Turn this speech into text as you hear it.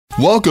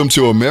Welcome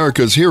to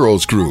America's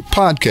Heroes Group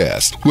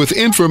podcast with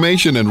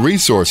information and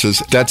resources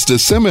that's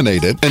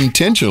disseminated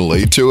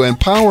intentionally to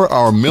empower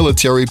our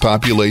military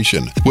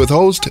population with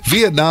host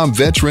Vietnam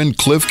veteran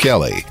Cliff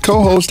Kelly,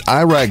 co-host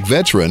Iraq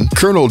veteran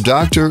Colonel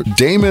Dr.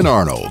 Damon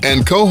Arnold,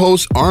 and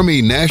co-host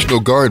Army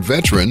National Guard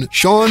veteran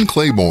Sean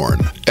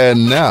Claiborne.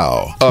 And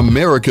now,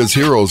 America's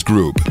Heroes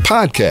Group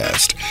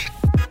podcast.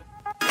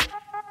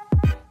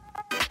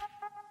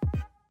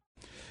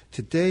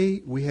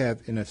 Today, we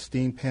have an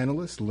esteemed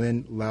panelist,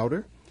 Lynn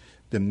Lauder,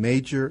 the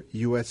Major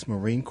U.S.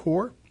 Marine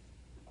Corps,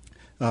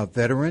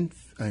 veteran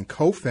and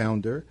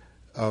co-founder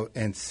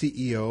and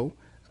CEO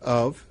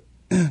of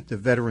the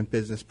Veteran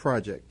Business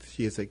Project.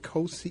 She is a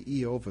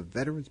co-CEO of a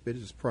Veterans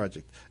Business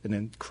Project, an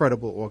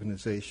incredible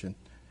organization.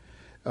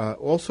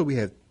 Also, we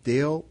have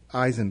Dale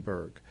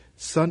Eisenberg,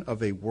 son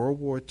of a World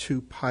War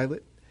II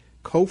pilot,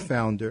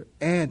 co-founder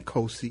and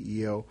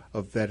co-CEO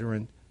of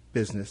Veteran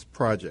Business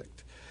Project.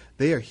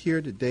 They are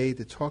here today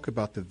to talk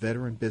about the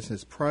Veteran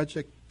Business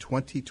Project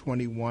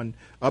 2021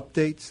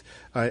 updates.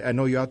 I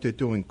know you're out there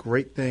doing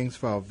great things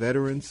for our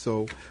veterans,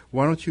 so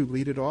why don't you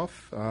lead it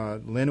off,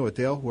 Lynn or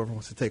Dale, whoever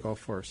wants to take off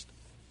first.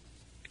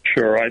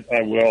 Sure, I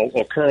will.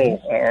 Well,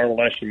 Colonel Arnold,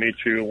 nice to meet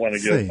you. I want to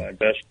give my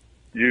best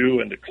to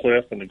you and to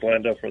Cliff and to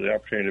Glenda for the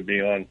opportunity to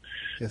be on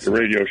the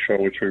radio show,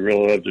 which we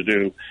really love to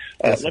do.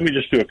 Let me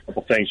just do a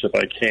couple things if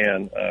I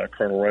can,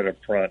 Colonel, right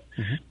up front.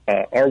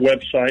 Our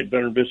website,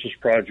 Veteran Business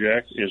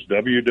Project, is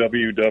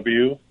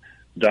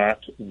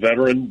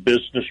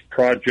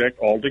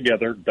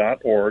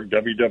www.veteranbusinessprojectaltogether.org,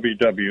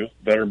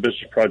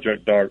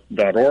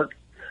 www.veteranbusinessproject.org.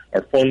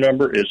 Our phone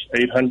number is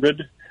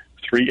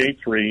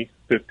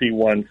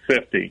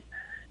 800-383-5150.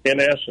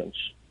 In essence,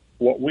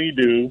 what we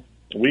do,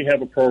 we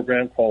have a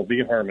program called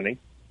V-Harmony,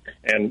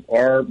 and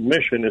our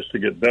mission is to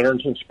get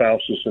veterans and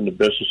spouses into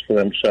business for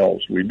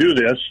themselves. We do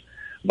this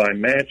by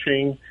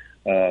matching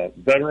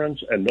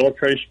veterans and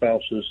military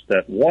spouses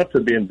that want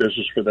to be in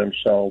business for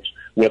themselves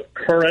with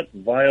current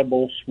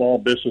viable small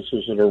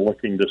businesses that are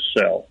looking to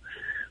sell.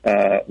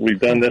 We've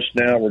done this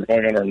now. We're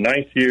going on our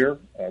 9th year.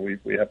 We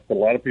have put a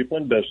lot of people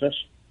in business.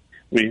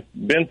 We've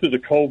been through the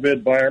COVID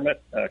environment,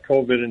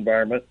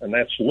 and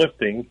that's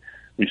lifting.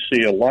 We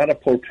see a lot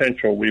of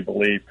potential, we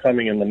believe,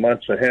 coming in the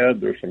months ahead.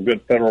 There's some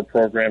good federal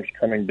programs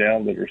coming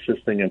down that are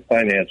assisting in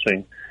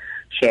financing.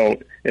 So,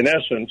 in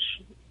essence,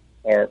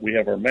 we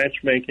have our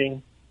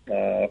matchmaking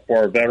for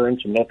our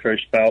veterans and military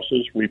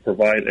spouses. We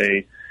provide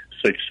a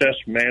success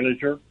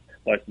manager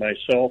like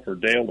myself or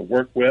Dale to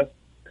work with.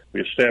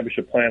 We establish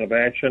a plan of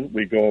action.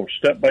 We go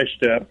step by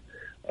step,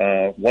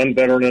 one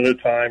veteran at a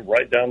time,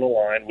 right down the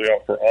line. We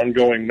offer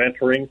ongoing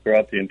mentoring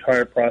throughout the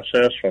entire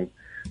process, from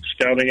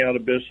scouting out a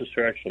business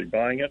to actually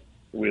buying it.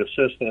 We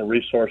assist in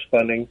resource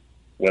funding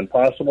when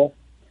possible.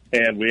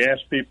 And we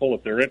ask people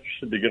if they're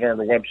interested to get on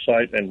our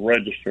website and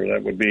register.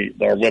 That would be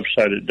our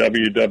website at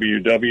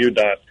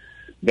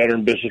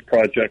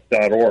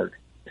www.veteranbusinessproject.org.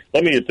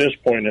 Let me, at this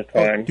point in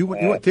time...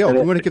 Dale,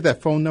 you want to give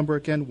that phone number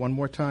again one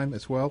more time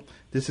as well?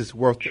 This is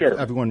worth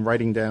everyone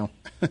writing down.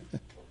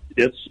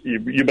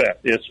 You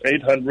bet. It's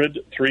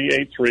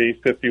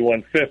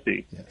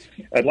 800-383-5150. Yes.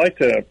 I'd like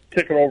to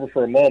kick it over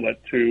for a moment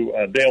to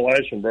Dale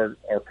Eisenberg,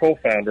 our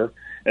co-founder,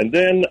 and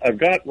then I've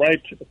got right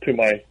to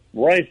my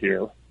right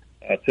here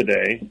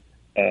today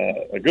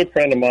a good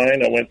friend of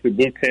mine. I went through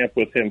boot camp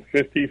with him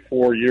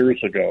 54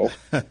 years ago.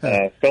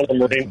 Fellow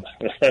Marine,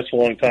 that's a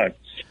long time.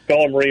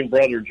 Fellow Marine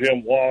brother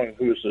Jim Wong,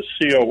 who is the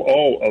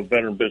COO of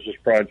Veteran Business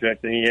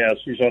Project, and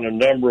he's on a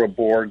number of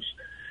boards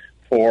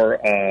for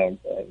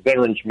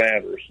Veterans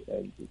Matters.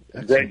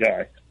 Great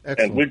guy. Excellent.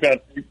 And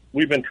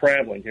we've been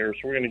traveling here,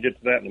 so we're going to get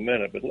to that in a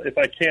minute. But if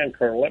I can,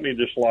 Colonel, let me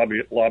just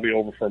lobby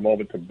over for a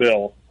moment to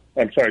Dale,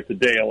 and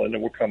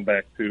then we'll come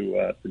back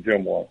to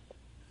Jim Wall.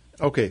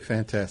 Okay,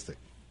 fantastic.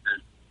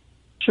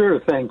 Sure,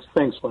 thanks,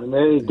 Lynn.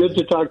 Hey, good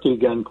to talk to you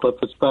again, Cliff.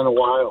 It's been a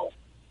while.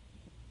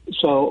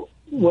 So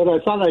what I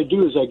thought I'd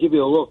do is I'd give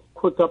you a little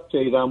quick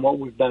update on what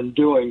we've been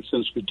doing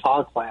since we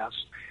talked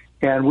last.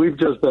 And we've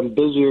just been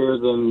busier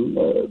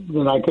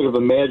than I could have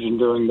imagined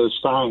during this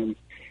time.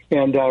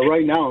 And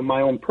right now, in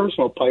my own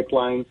personal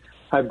pipeline,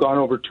 I've gone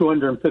over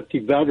 250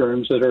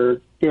 veterans that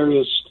are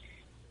various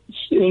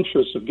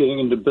interests of getting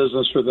into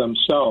business for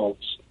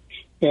themselves.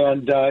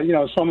 And,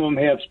 some of them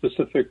have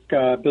specific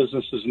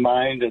businesses in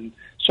mind, and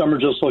some are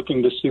just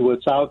looking to see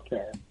what's out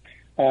there.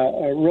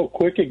 A real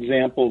quick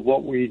example of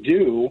what we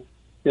do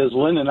is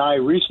Lynn and I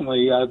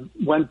recently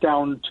went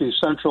down to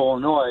Central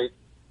Illinois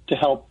to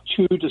help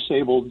 2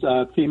 disabled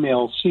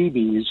female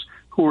Seabees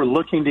who were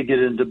looking to get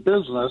into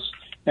business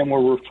and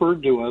were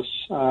referred to us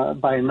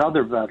by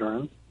another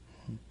veteran.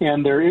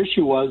 And their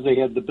issue was they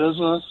had the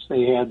business,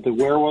 they had the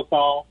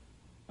wherewithal,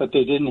 but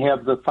they didn't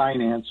have the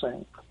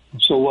financing.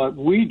 So what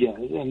we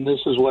did, and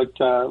this is what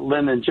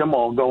Lynn and Jim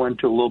will go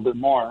into a little bit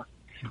more,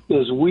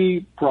 is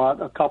we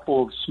brought a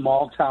couple of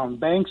small-town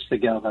banks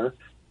together,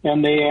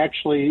 and they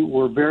actually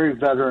were very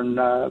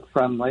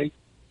veteran-friendly,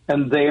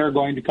 and they are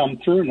going to come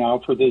through now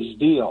for this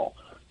deal.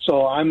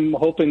 So I'm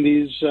hoping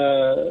these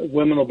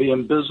women will be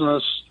in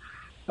business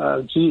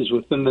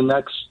within the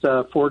next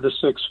 4 to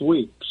 6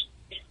 weeks.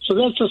 So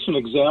that's just an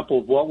example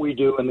of what we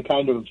do and the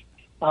kind of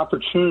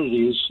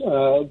opportunities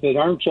that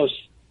aren't just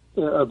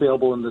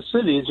available in the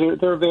cities.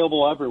 They're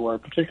available everywhere,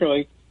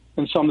 particularly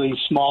in some of these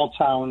small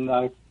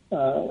town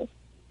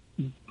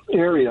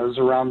areas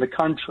around the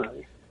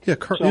country. Yeah,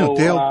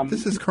 Dale,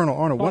 this is Colonel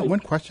Arnold. One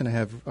question I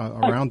have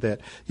around that.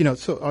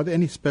 So are there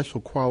any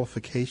special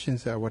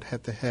qualifications that I would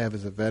have to have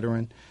as a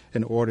veteran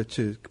in order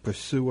to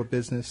pursue a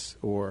business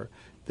or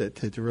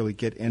to really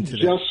get into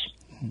that?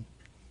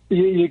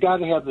 You got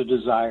to have the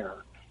desire.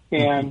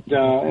 And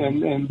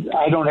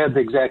I don't have the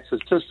exact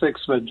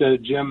statistics, but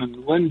Jim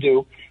and Lynn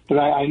do. But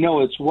I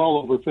know it's well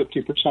over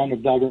 50% of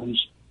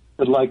veterans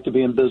would like to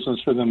be in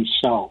business for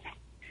themselves.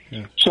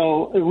 Yeah.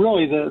 So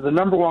really the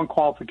number one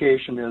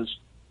qualification is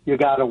you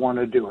got to want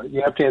to do it.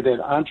 You have to have that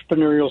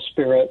entrepreneurial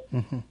spirit,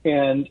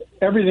 and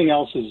everything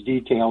else is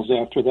details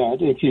after that.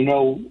 If you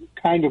know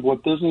kind of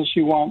what business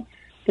you want,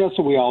 that's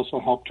what we also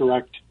help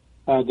direct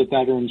the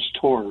veterans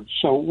towards.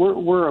 So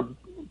we're a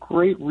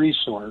great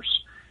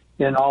resource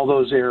in all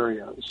those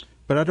areas.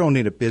 But I don't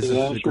need a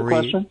business degree. Your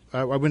question?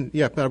 I wouldn't.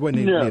 Yeah, but I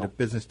wouldn't need a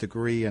business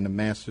degree and a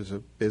master's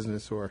of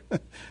business or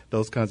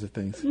those kinds of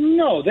things.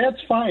 No,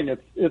 that's fine.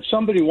 If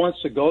somebody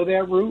wants to go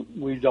that route,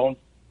 we don't.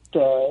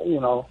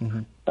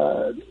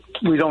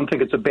 We don't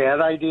think it's a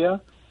bad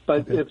idea.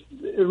 But it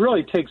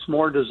really takes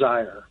more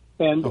desire,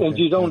 and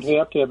you don't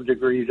have to have a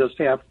degree. You just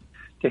have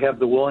to have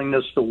the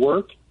willingness to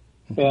work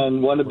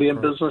and want to be in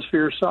business for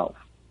yourself.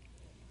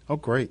 Oh,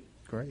 great.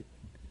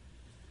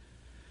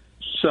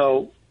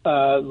 So,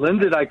 Lynn,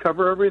 did I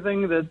cover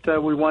everything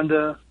that we wanted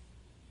to?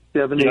 Do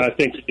you have any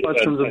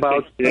questions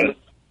about?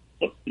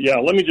 Yeah,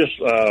 let me just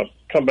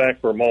come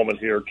back for a moment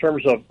here. In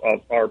terms of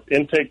our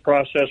intake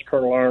process,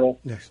 Colonel Arnold,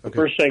 the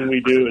first thing we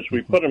do is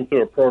we put them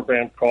through a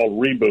program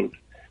called Reboot,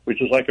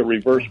 which is like a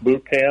reverse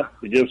boot camp.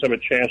 It gives them a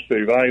chance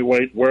to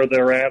evaluate where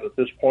they're at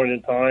this point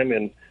in time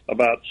in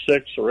about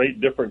 6 or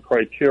 8 different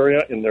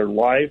criteria in their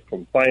life,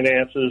 from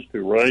finances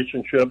to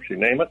relationships, you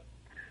name it.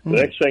 The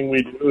next thing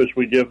we do is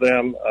we give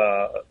them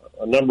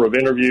a number of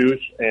interviews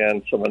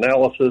and some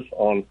analysis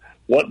on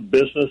what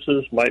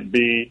businesses might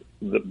be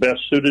the best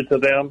suited to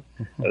them.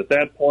 At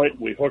that point,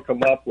 we hook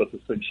them up with a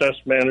success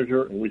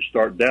manager, and we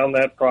start down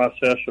that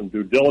process from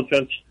due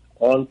diligence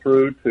on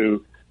through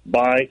to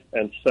buy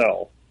and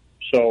sell.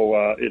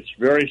 So it's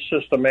very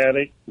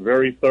systematic,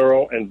 very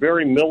thorough, and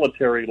very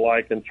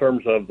military-like in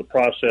terms of the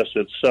process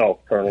itself,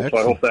 Colonel. Excellent. So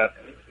I hope that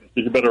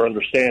gives you a better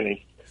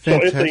understanding.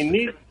 Fantastic. So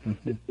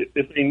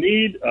if they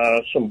need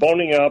some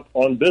boning up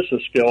on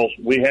business skills,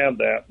 we have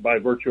that by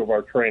virtue of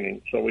our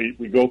training. So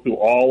we go through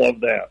all of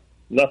that.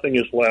 Nothing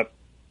is left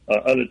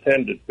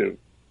unattended to.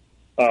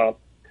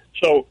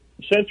 So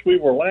since we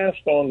were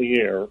last on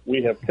the air,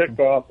 we have kicked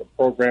off a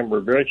program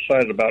we're very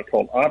excited about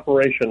called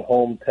Operation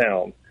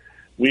Hometown.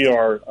 We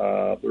are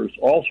there's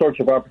all sorts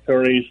of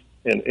opportunities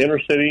in inner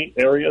city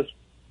areas,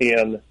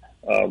 in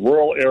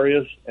rural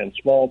areas, and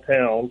small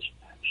towns.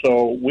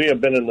 So we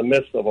have been in the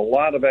midst of a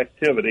lot of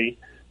activity,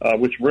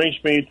 which brings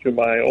me to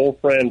my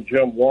old friend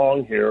Jim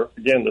Wong here,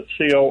 again, the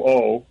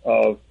COO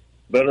of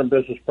Veteran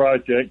Business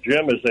Project.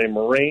 Jim is a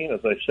Marine. As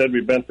I said,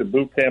 we've been through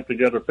boot camp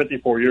together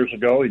 54 years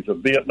ago. He's a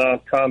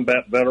Vietnam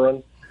combat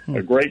veteran,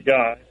 a great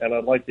guy, and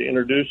I'd like to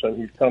introduce him.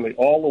 He's coming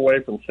all the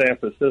way from San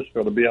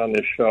Francisco to be on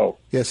this show.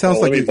 Yeah, it sounds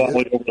like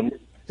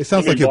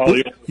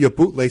your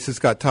bootlaces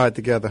got tied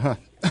together, huh?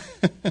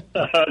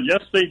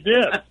 Yes, they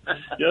did.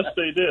 Yes,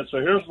 they did. So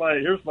here's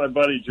my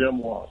buddy Jim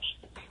Wong.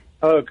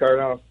 Hello,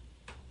 Colonel.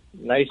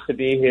 Nice to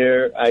be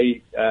here.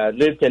 I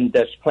lived in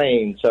Des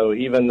Plaines, so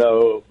even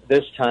though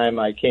this time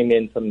I came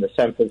in from the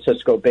San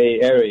Francisco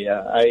Bay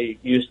Area, I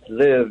used to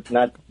live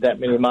not that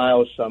many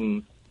miles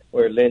from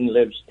where Lynn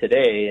lives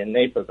today in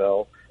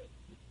Naperville.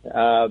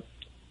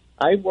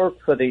 I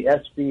worked for the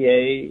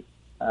SBA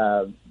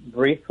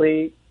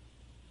briefly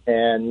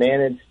and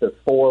managed the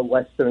 4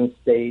 western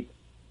states.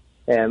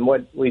 And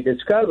what we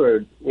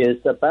discovered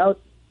is about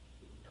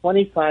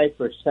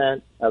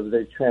 25% of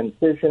the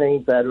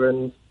transitioning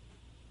veterans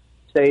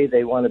say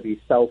they want to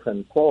be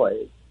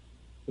self-employed.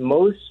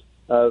 Most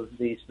of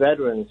these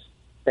veterans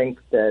think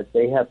that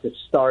they have to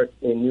start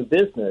a new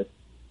business.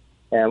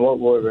 And what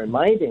we're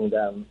reminding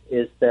them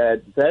is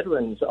that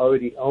veterans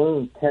already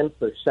own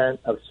 10%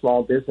 of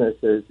small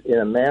businesses in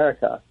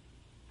America.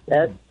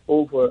 That's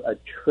over $1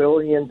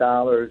 trillion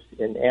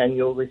in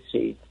annual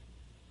receipts.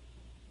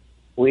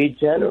 We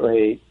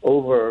generate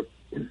over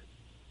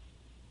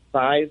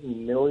 5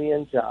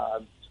 million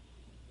jobs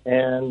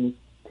and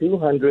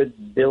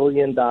 $200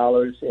 billion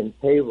in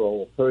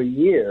payroll per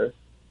year,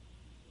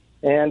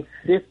 and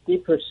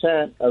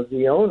 50% of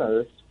the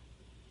owners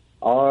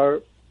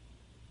are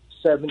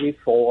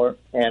 74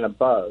 and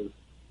above.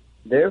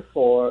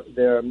 Therefore,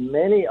 there are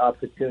many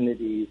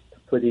opportunities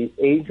for these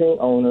aging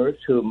owners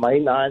who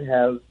might not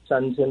have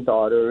sons and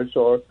daughters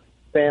or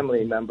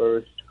family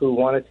members who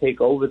want to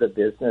take over the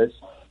business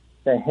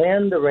to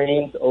hand the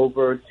reins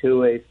over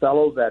to a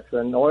fellow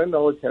veteran or a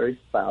military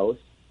spouse.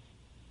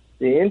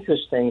 The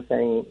interesting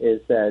thing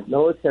is that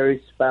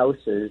military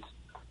spouses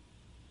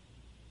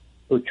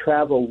who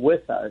travel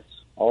with us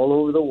all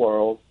over the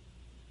world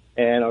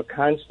and are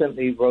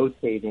constantly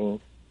rotating.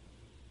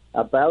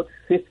 About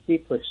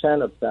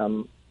 50% of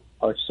them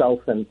are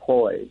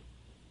self-employed.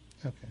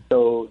 Okay.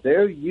 So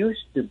they're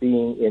used to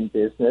being in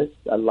business.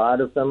 A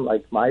lot of them,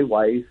 like my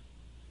wife,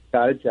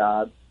 got a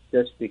job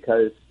just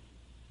because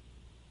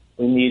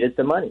we needed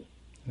the money.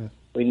 Yeah.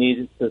 We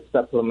needed to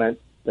supplement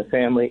the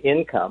family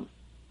income.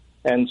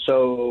 And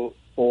so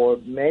for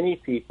many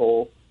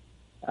people,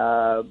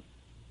 the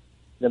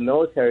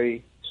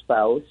military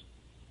spouse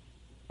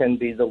can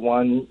be the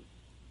one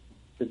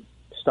to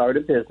start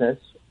a business,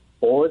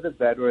 or the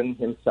veteran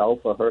himself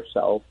or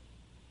herself.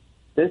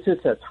 This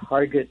is a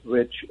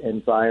target-rich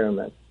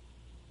environment.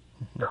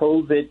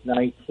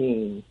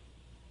 COVID-19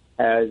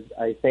 has,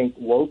 I think,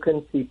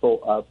 woken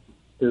people up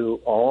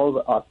to all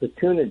the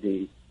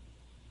opportunities.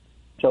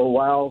 So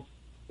while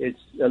it's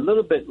a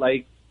little bit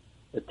like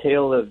a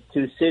tale of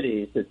two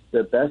cities, it's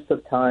the best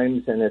of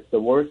times and it's the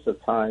worst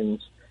of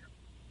times,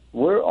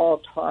 we're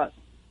all taught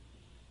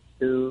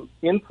to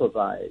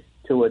improvise,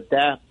 to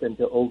adapt, and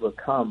to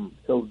overcome.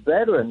 So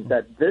veterans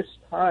at this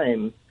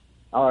time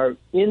are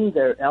in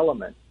their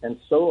element, and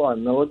so are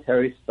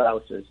military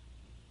spouses.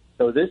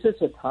 So this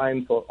is a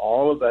time for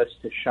all of us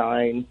to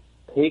shine,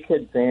 take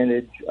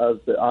advantage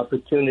of the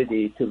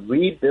opportunity to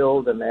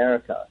rebuild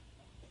America.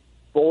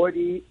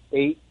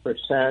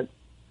 48%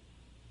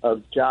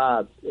 of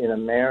jobs in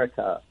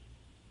America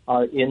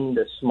are in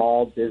the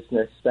small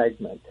business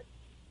segment.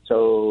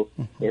 So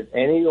if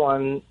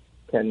anyone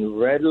can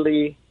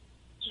readily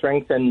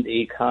strengthen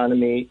the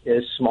economy,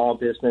 is small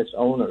business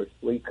owners.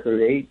 We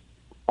create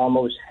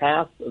almost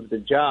half of the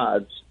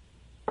jobs.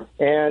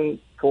 And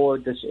for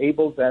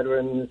disabled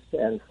veterans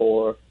and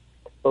for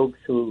folks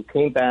who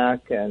came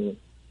back and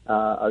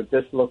are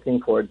just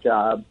looking for a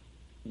job,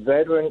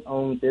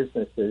 veteran-owned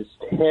businesses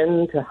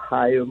tend to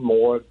hire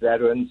more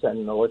veterans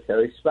and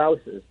military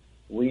spouses.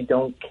 We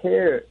don't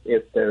care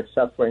if they're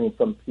suffering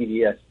from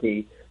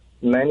PTSD.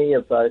 Many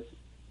of us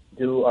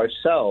do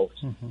ourselves.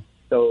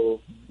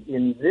 So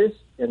in this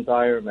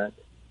environment,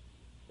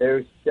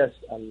 there's just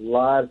a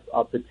lot of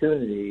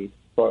opportunity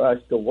for us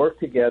to work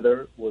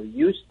together. We're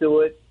used to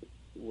it.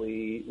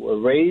 We were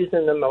raised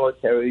in the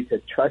military to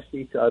trust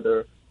each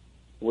other.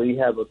 We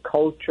have a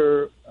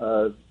culture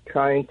of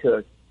trying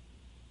to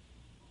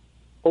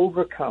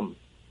overcome.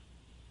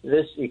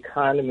 This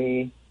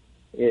economy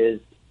is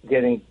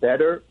getting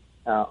better.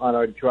 On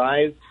our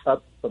drive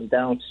up from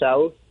down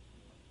south,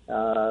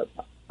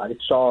 I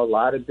saw a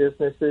lot of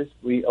businesses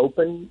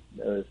reopen.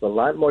 There's a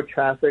lot more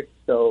traffic.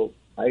 So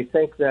I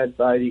think that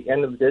by the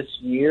end of this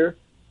year,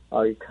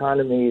 our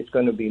economy is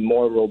going to be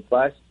more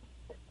robust.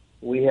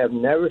 We have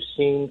never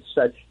seen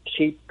such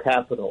cheap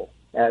capital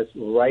as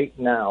right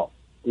now.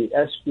 The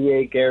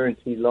SBA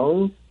guarantee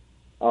loans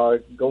are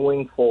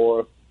going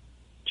for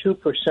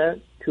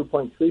 2%,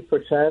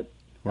 2.3%.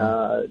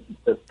 Wow.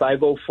 The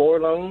 504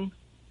 loan,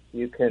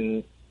 you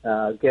can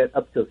get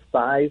up to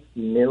 $5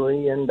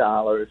 million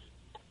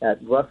at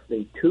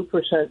roughly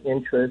 2%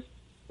 interest,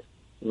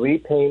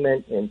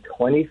 repayment in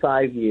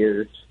 25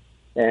 years,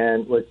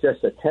 and with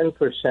just a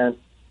 10%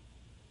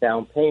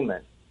 down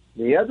payment.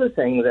 The other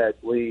thing that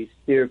we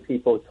steer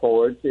people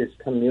towards is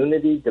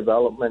community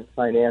development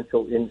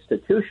financial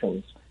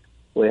institutions.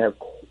 We have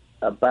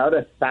about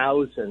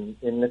 1,000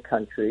 in the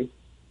country,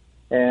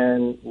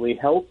 and we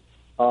help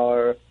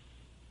our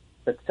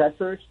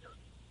successors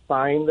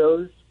find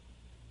those.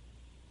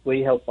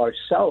 We help our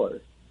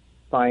sellers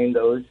find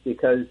those,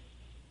 because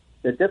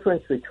the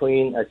difference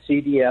between a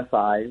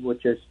CDFI,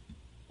 which is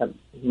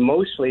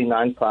mostly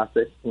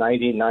nonprofit,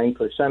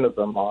 99% of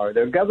them are,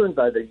 they're governed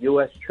by the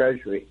U.S.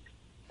 Treasury,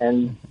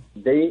 and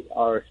they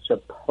are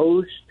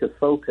supposed to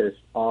focus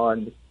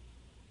on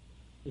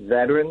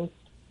veterans,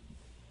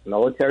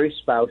 military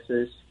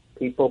spouses,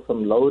 people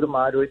from low to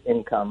moderate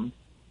income,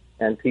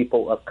 and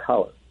people of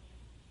color.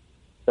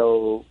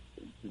 So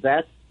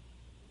that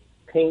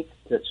paints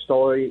the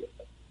story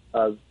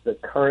of the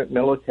current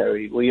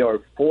military. We are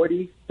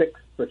 46%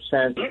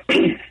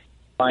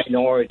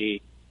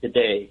 minority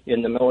today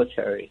in the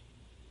military.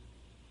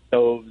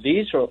 So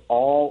these are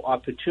all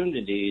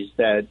opportunities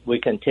that we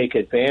can take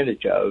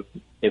advantage of.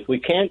 If we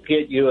can't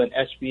get you an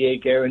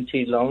SBA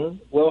guaranteed loan,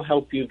 we'll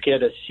help you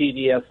get a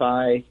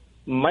CDFI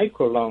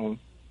microloan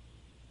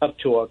up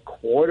to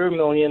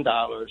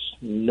 $250,000,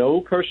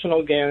 no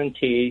personal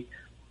guarantee,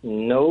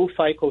 no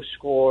FICO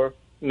score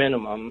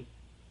minimum,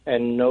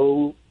 and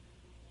no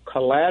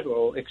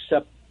collateral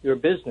except your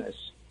business.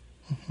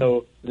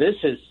 So this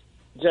is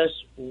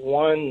just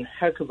one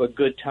heck of a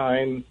good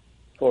time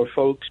for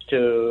folks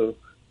to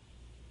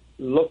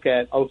look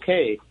at,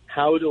 okay,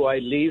 how do I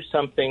leave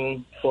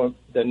something for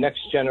the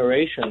next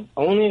generation?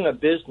 Owning a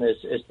business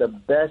is the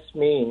best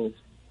means,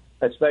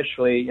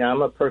 especially,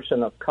 I'm a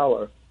person of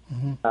color,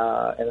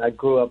 and I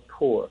grew up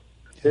poor.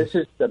 Yes. This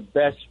is the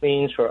best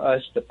means for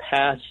us to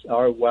pass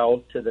our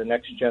wealth to the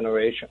next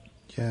generation.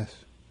 Yes.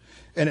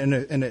 And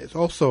it's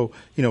also,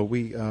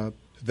 we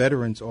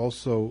veterans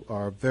also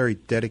are very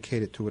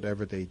dedicated to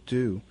whatever they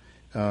do.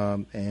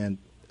 And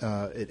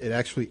it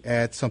actually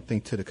adds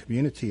something to the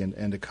community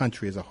and the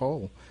country as a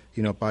whole,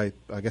 by,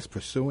 I guess,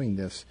 pursuing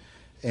this.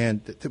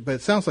 But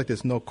it sounds like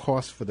there's no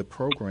cost for the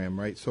program,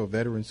 right? So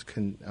veterans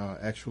can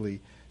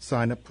actually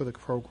sign up for the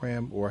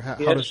program, or how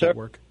does that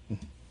work?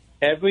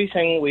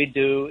 Everything we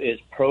do is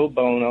pro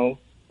bono,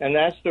 and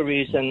that's the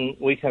reason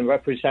we can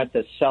represent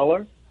the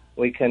seller,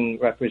 we can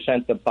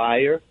represent the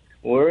buyer.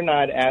 We're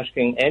not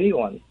asking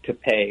anyone to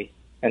pay,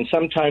 and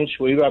sometimes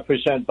we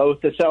represent both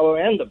the seller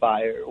and the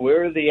buyer.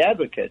 We're the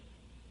advocate,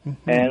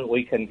 and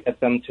we can get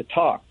them to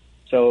talk.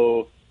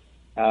 So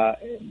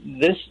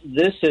this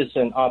is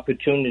an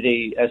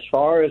opportunity. As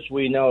far as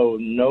we know,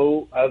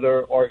 no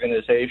other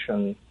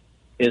organization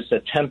is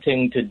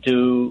attempting to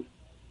do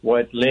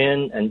what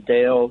Lynn and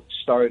Dale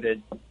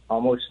started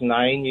almost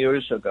 9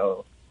 years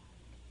ago.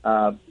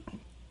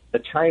 The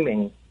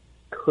timing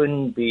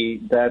couldn't be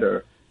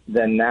better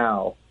than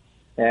now.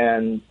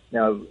 And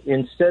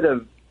instead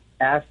of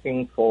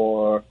asking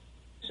for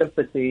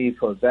sympathy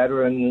for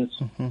veterans,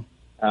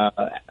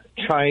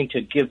 trying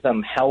to give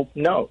them help,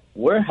 no,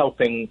 we're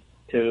helping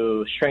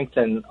to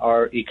strengthen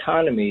our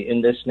economy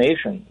in this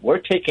nation. We're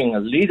taking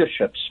a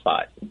leadership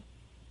spot.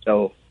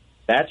 So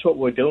that's what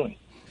we're doing.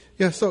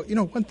 Yeah, so,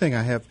 one thing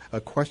I have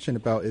a question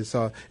about is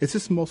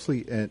this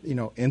mostly,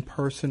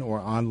 in-person or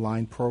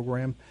online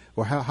program,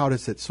 or how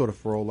does it sort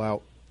of roll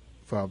out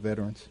for our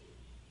veterans?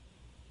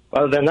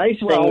 Well, the nice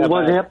thing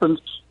what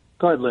happens,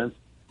 go ahead, Lynn,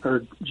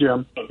 or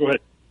Jim. Oh, go ahead.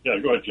 Yeah,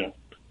 go ahead, Jim.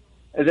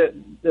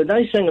 The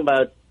nice thing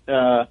about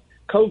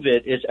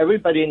COVID is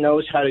everybody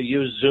knows how to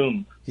use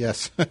Zoom.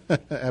 Yes,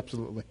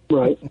 absolutely.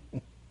 Right.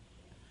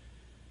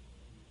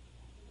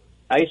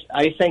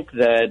 I think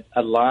that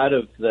a lot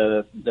of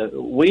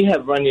we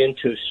have run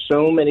into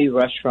so many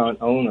restaurant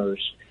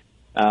owners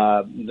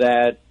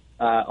that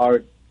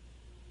are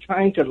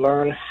trying to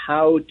learn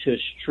how to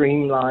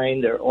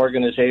streamline their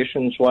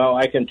organizations. Well,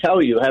 I can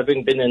tell you,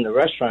 having been in the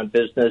restaurant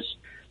business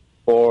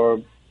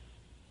for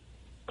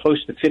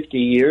close to 50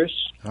 years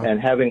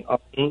and having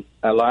owned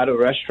a lot of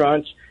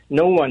restaurants,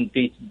 no one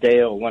beats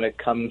Dale when it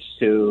comes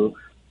to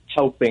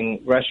helping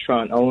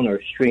restaurant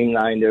owners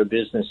streamline their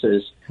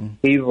businesses.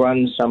 He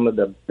runs some of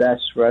the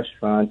best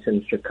restaurants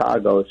in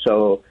Chicago.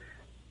 So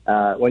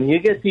when you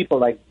get people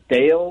like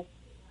Dale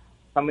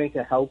coming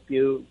to help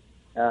you,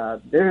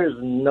 there is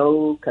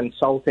no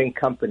consulting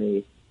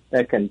company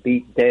that can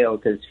beat Dale,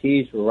 because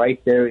he's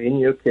right there in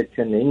your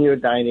kitchen, in your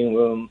dining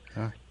room,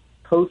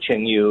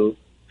 coaching you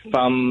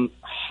from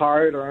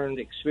hard-earned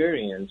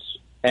experience.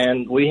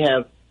 And we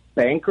have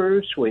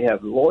bankers, we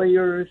have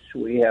lawyers,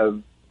 we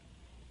have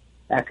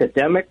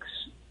academics,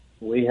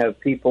 we have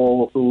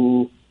people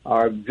who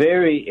are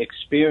very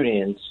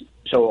experienced.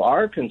 So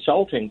our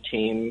consulting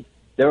team,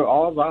 they're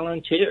all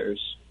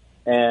volunteers,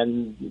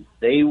 and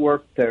they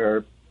work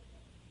their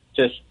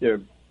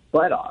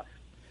butt off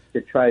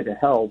to try to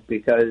help,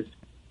 because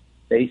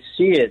they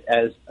see it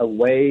as a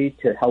way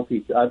to help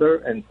each other.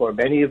 And for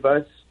many of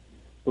us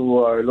who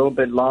are a little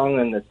bit long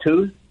in the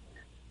tooth,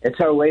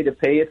 it's our way to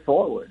pay it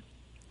forward.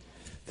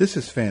 This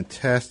is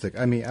fantastic.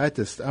 I mean,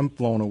 I'm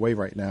blown away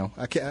right now.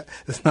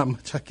 There's not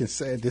much I can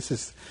say. This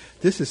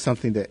is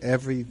something that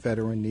every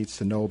veteran needs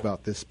to know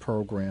about this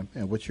program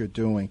and what you're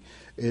doing.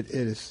 It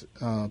is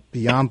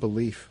beyond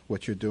belief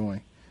what you're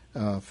doing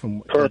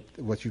from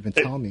what you've been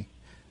telling me.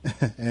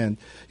 And,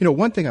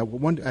 one thing I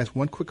wanted to ask,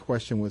 one quick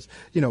question was,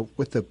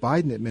 with the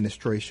Biden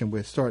administration,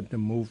 we're starting to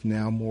move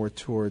now more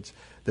towards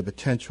the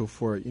potential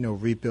for,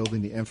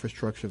 rebuilding the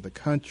infrastructure of the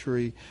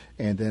country,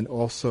 and then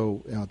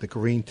also the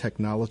green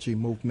technology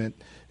movement,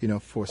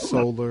 for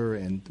solar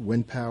and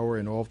wind power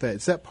and all of that.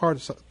 Is that part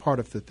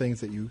of the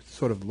things that you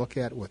sort of look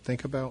at or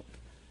think about?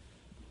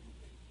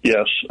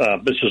 Yes,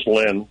 this is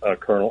Lynn,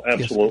 Colonel.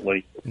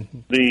 Absolutely. Yes.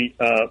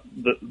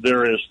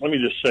 There is. Let me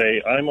just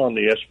say, I'm on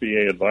the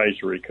SBA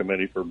Advisory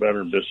Committee for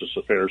Veteran Business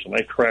Affairs, and I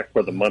track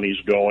where the money's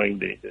going,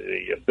 the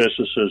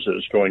businesses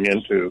it's going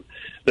into.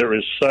 There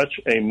is such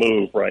a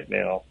move right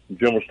now.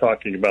 Jim was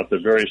talking about the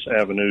various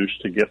avenues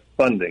to get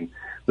funding.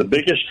 The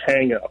biggest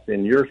hang-up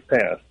in years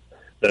past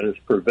that has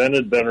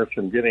prevented veterans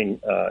from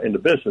getting into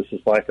business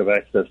is lack of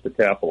access to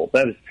capital.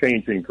 That is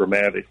changing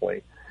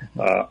dramatically.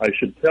 I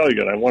should tell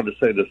you, and I wanted to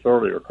say this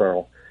earlier,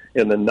 Colonel,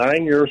 in the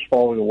 9 years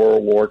following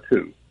World War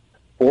II,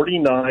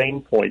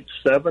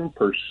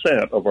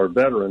 49.7% of our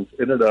veterans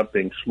ended up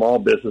being small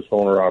business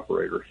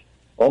owner-operators,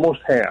 almost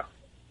half.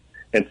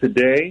 And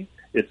today,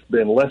 it's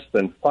been less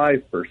than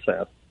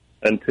 5%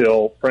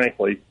 until,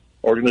 frankly,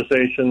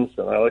 organizations,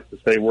 and I like to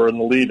say we're in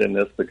the lead in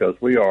this because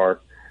we are,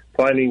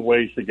 finding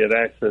ways to get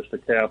access to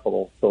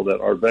capital so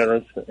that our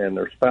veterans and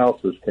their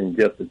spouses can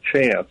get the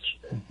chance,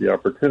 the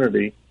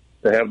opportunity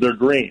to have their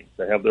dream,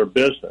 to have their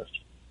business.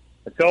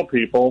 I tell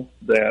people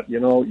that,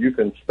 you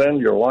can spend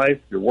your life,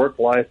 your work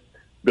life,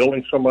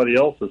 building somebody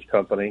else's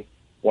company.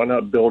 Why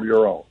not build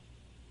your own?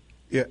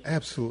 Yeah,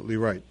 absolutely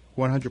right,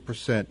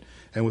 100%.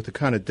 And with the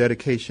kind of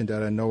dedication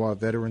that I know our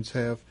veterans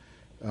have,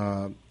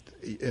 and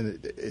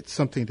it's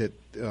something that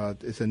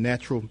is a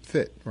natural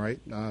fit, right?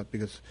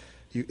 Because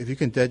if you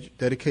can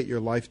dedicate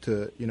your life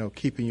to,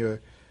 keeping your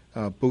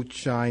boots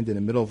shined in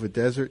the middle of a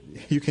desert,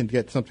 you can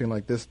get something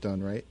like this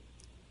done, right?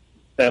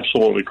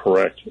 Absolutely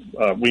correct.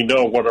 We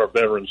know what our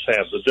veterans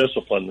have, the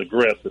discipline, the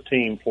grit, the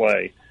team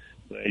play.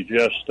 They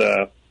just,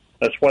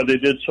 that's why they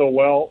did so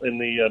well in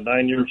the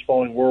 9 years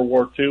following World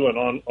War II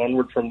and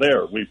onward from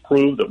there. We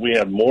proved that we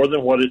have more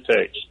than what it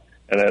takes,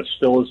 and that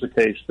still is the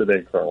case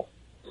today, Colonel.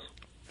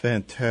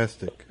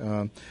 Fantastic.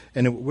 And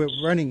we're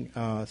running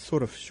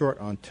sort of short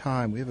on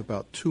time. We have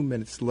about 2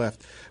 minutes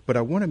left, but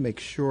I want to make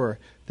sure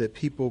that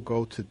people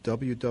go to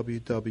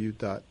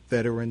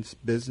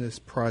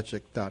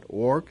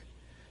www.veteransbusinessproject.org,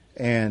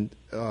 and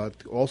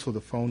also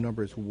the phone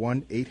number is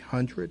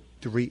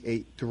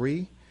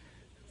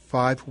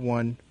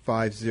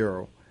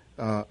 1-800-383-5150.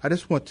 I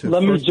just want to...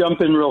 Let me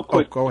jump in real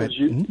quick. Oh, go ahead.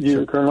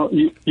 Sure. Colonel,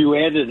 you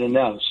added an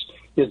S.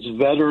 It's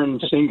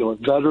veteran singular,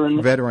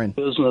 veteran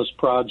business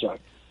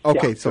project.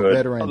 Okay, yeah. So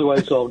veteran.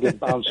 Otherwise, I'll get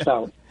bounced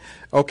out.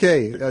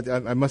 Okay,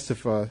 I must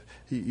have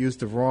used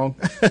the wrong.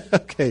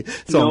 Okay,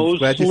 so no I'm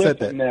glad you said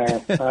that. In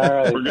there. All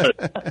right. We're good.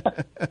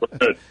 We're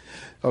good.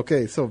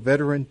 Okay, so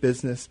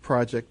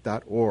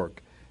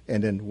veteranbusinessproject.org,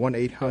 and then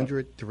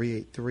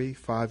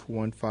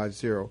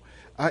 1-800-383-5150.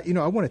 I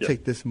want to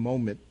take this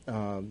moment,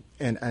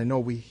 and I know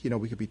we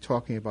could be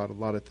talking about a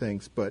lot of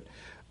things, but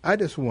I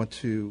just want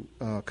to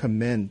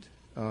commend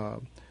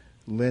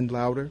Lynn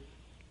Lauder,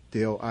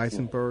 Dale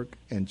Eisenberg,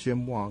 and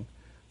Jim Wong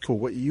for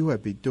what you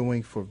have been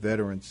doing for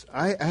veterans.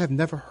 I have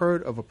never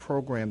heard of a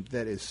program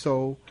that is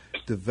so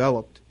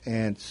developed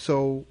and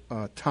so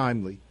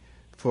timely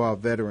for our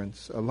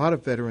veterans. A lot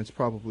of veterans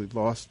probably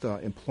lost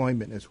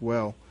employment as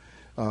well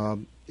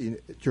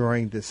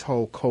during this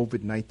whole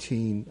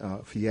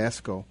COVID-19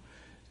 fiasco.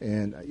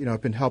 And,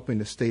 I've been helping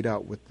the state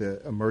out with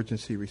the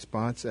emergency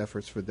response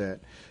efforts for that.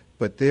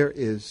 But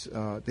there's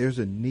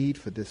a need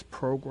for this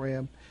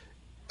program.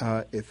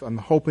 If I'm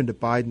hoping the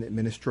Biden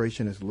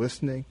administration is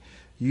listening,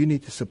 you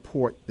need to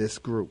support this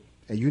group,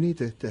 and you need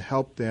to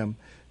help them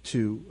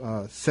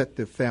to set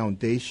the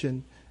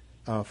foundation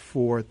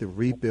for the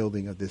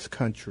rebuilding of this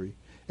country.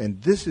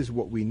 And this is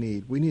what we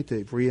need. We need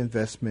the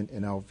reinvestment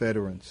in our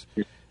veterans.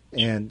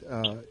 And,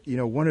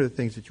 one of the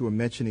things that you were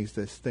mentioning is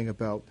this thing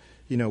about,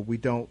 we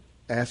don't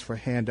ask for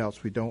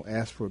handouts. We don't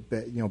ask for,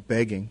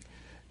 begging.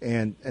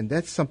 And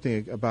that's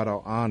something about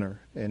our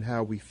honor and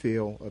how we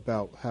feel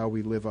about how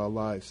we live our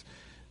lives.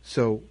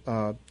 So,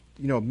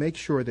 make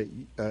sure that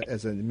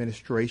as an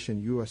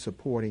administration you are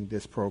supporting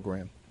this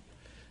program.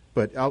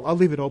 But I'll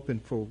leave it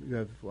open for you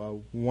have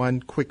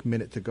 1 quick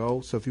minute to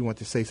go. So if you want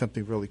to say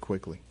something really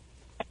quickly.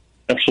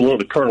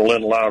 Absolutely. Colonel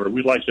Lynn Lauder,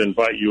 we'd like to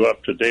invite you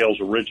up to Dale's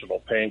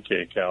Original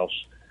Pancake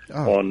House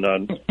on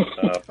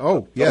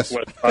yes.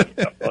 in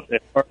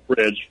Park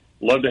Ridge.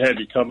 Love to have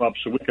you come up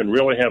so we can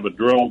really have a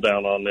drill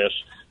down on this.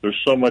 There's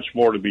so much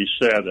more to be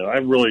said,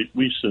 and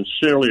we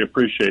sincerely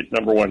appreciate,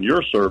 number one,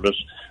 your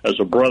service as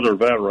a brother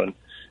veteran,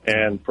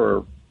 and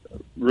for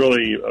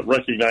really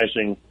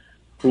recognizing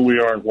who we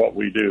are and what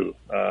we do.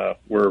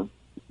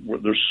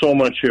 There's so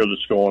much here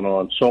that's going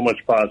on, so much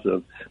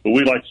positive, but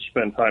we'd like to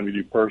spend time with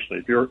you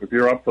personally. If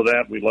you're up for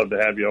that, we'd love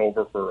to have you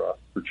over for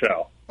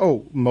chow.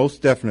 Oh,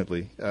 most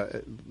definitely.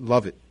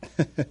 Love it.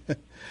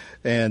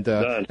 And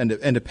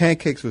the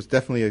pancakes was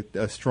definitely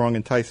a strong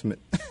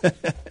enticement.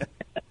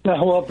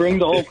 Well, bring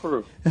the whole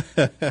crew. Bring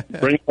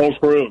the whole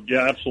crew.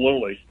 Yeah,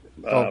 absolutely.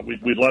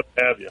 We'd love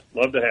to have you.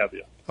 Love to have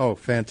you. Oh,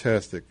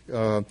 fantastic.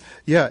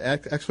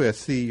 Actually, I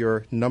see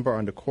your number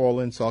on the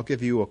call-in, so I'll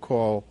give you a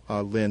call,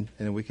 Lynn,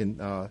 and we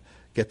can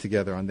get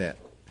together on that.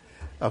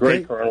 Okay?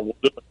 Great, Colonel.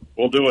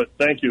 We'll do it.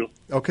 Thank you.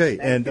 Okay,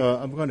 and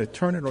I'm going to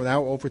turn it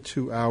now over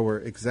to our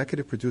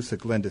executive producer,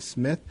 Glenda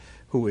Smith,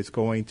 who is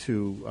going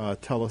to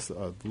tell us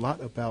a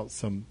lot about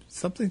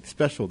something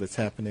special that's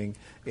happening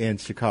in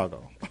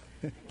Chicago.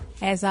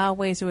 As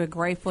always, we're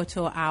grateful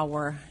to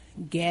our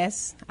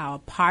guests, our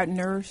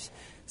partners,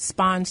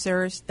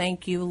 sponsors.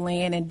 Thank you,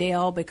 Lynn and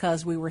Dale,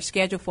 because we were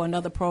scheduled for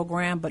another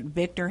program, but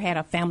Victor had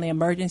a family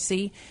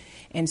emergency,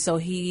 and so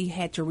he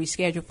had to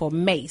reschedule for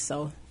May.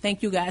 So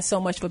thank you guys so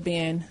much for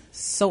being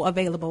so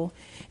available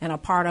and a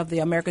part of the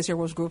America's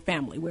Heroes Group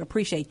family. We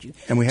appreciate you.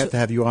 And we have to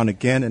have you on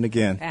again and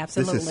again.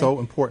 Absolutely. This is so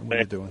important what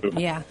you're doing.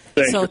 Yeah.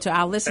 Thank you. To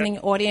our listening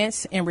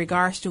audience, in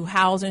regards to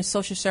housing,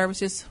 social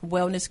services,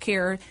 wellness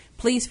care,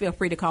 please feel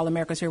free to call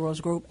America's Heroes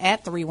Group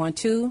at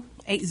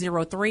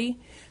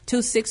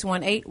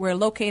 312-803-2618. We're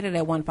located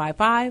at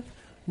 155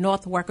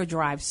 North Worker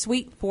Drive,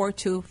 Suite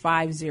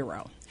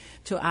 4250.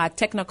 To our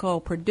technical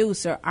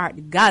producer,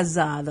 Art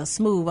Gaza, the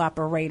smooth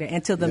operator,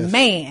 and to the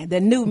man, the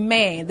new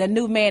man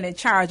in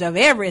charge of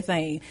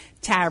everything,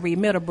 Tyree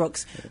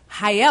Middlebrooks.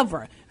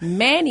 However,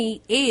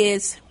 Manny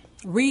is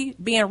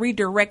being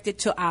redirected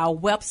to our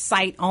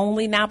website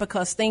only now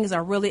because things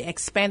are really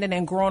expanding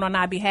and growing on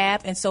our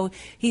behalf. And so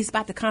he's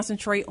about to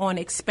concentrate on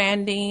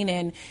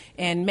expanding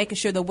and making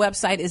sure the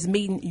website is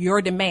meeting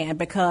your demand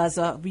because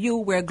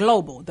we're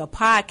global. The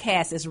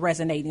podcast is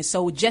resonating.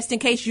 So just in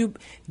case you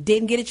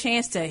didn't get a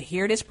chance to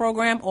hear this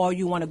program or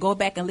you want to go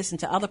back and listen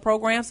to other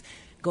programs,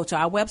 go to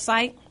our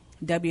website,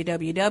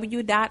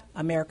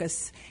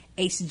 www.americasheroes.com.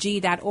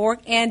 hg.org,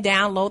 and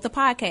download the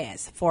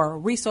podcast for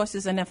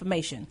resources and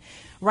information.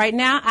 Right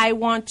now, I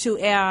want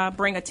to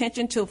bring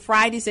attention to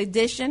Friday's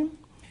edition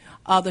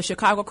of the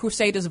Chicago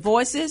Crusaders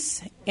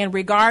Voices in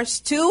regards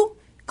to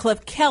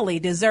Cliff Kelly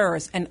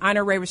deserves an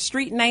honorary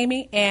street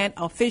naming and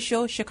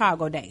official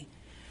Chicago Day.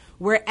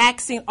 We're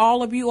asking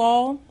all of you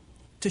all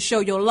to show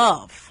your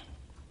love.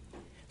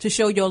 To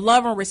show your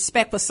love and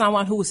respect for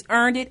someone who's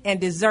earned it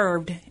and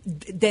deserves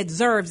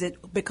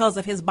it because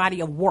of his body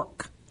of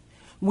work.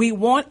 We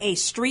want a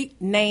street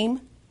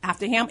named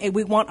after him, and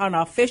we want an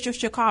official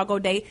Chicago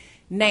Day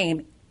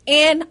named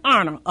in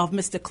honor of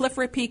Mr.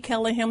 Clifford P.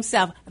 Kelly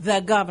himself, the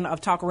governor of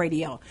talk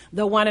radio,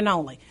 the one and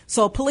only.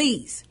 So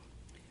please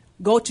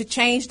go to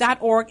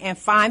change.org and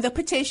find the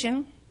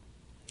petition.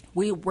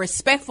 We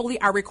respectfully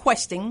are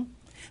requesting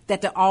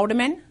that the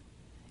alderman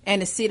and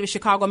the City of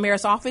Chicago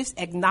Mayor's Office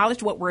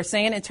acknowledge what we're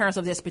saying in terms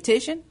of this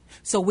petition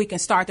so we can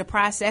start the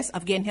process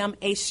of getting him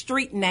a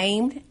street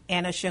named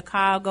and a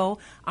Chicago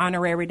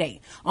honorary day.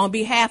 On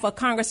behalf of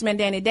Congressman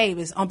Danny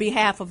Davis, on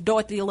behalf of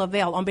Dorothy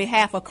Lavelle, on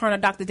behalf of Colonel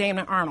Dr.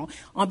 Damon Arnold,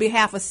 on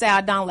behalf of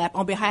Sal Dunlap,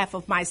 on behalf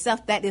of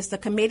myself, that is the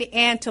committee,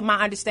 and to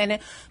my understanding,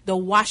 the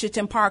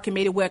Washington Park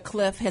Committee where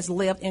Cliff has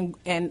lived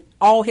in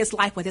all his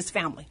life with his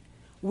family.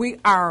 We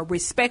are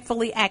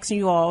respectfully asking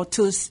you all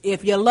to,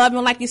 if you love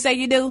him like you say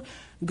you do,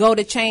 go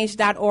to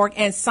change.org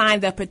and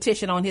sign the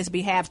petition on his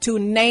behalf to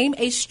name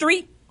a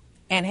street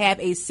and have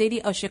a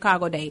City of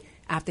Chicago Day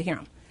after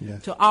him.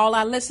 Yes. To all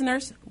our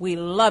listeners, we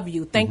love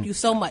you. Thank you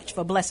so much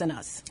for blessing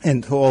us.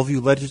 And to all of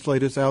you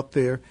legislators out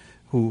there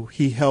who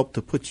he helped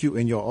to put you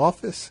in your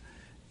office,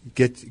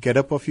 get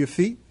up off your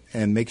feet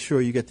and make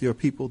sure you get your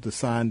people to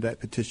sign that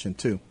petition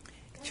too.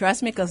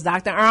 Trust me, because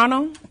Dr.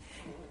 Arnold,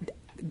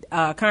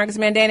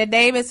 Congressman Danny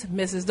Davis,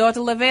 Mrs.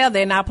 Dorothy Lavelle,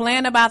 they're not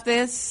playing about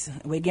this.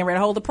 We're getting ready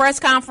to hold a press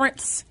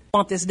conference. We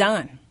want this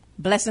done.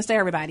 Blessings to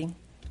everybody.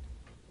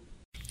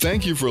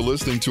 Thank you for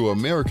listening to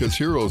America's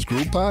Heroes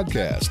Group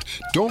podcast.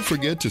 Don't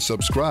forget to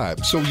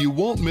subscribe so you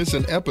won't miss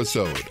an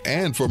episode.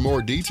 And for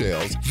more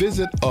details,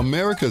 visit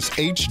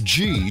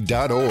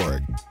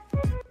americashg.org.